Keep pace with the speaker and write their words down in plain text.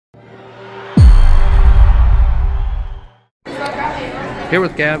Here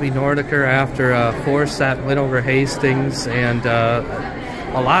with Gabi Nordaker after a 4-set win over Hastings, and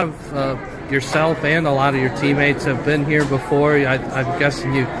a lot of yourself and a lot of your teammates have been here before. I'm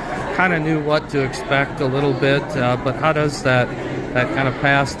guessing you kind of knew what to expect a little bit, but how does that kind of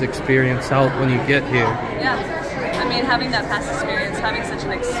past experience help when you get here? Yeah, I mean, having that past experience, having such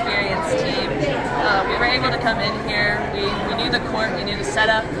an experienced team, we were able to come in here. We knew the court, we knew the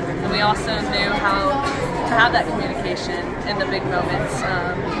setup, and we also knew how to have that communication in the big moments.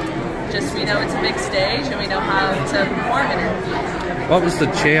 Just we know it's a big stage, and we know how to perform in it. What was the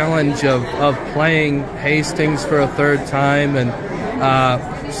challenge of playing Hastings for a third time, and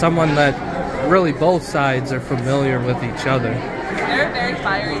someone that really both sides are familiar with each other? They're a very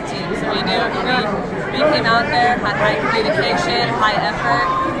fiery team, so we knew if we came out there, had high communication, high effort,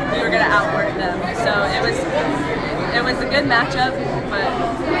 we were going to outwork them. So it was a good matchup, but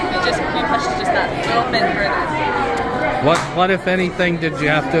we pushed just that little bit further. What if anything did you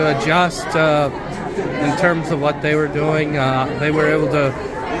have to adjust in terms of what they were doing? They were able to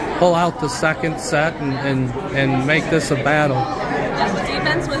pull out the second set and make this a battle. Yeah, the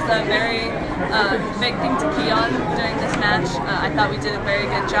defense was a very big thing to key on during this match. I thought we did a very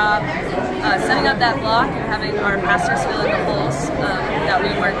good job setting up that block and having our passers fill in the holes that we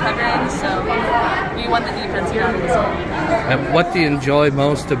weren't covering, so we won the defensive battle as well. And what do you enjoy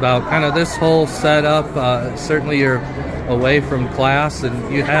most about kind of this whole setup? Certainly you're away from class,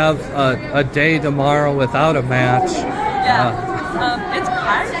 and you have a day tomorrow without a match. Yeah,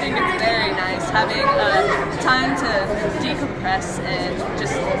 I think it's very nice having time to decompress and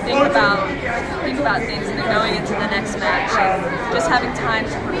just think about things, and then going into the next match and just having time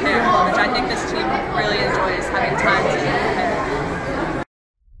to prepare, which I think this team really enjoys, having time to prepare.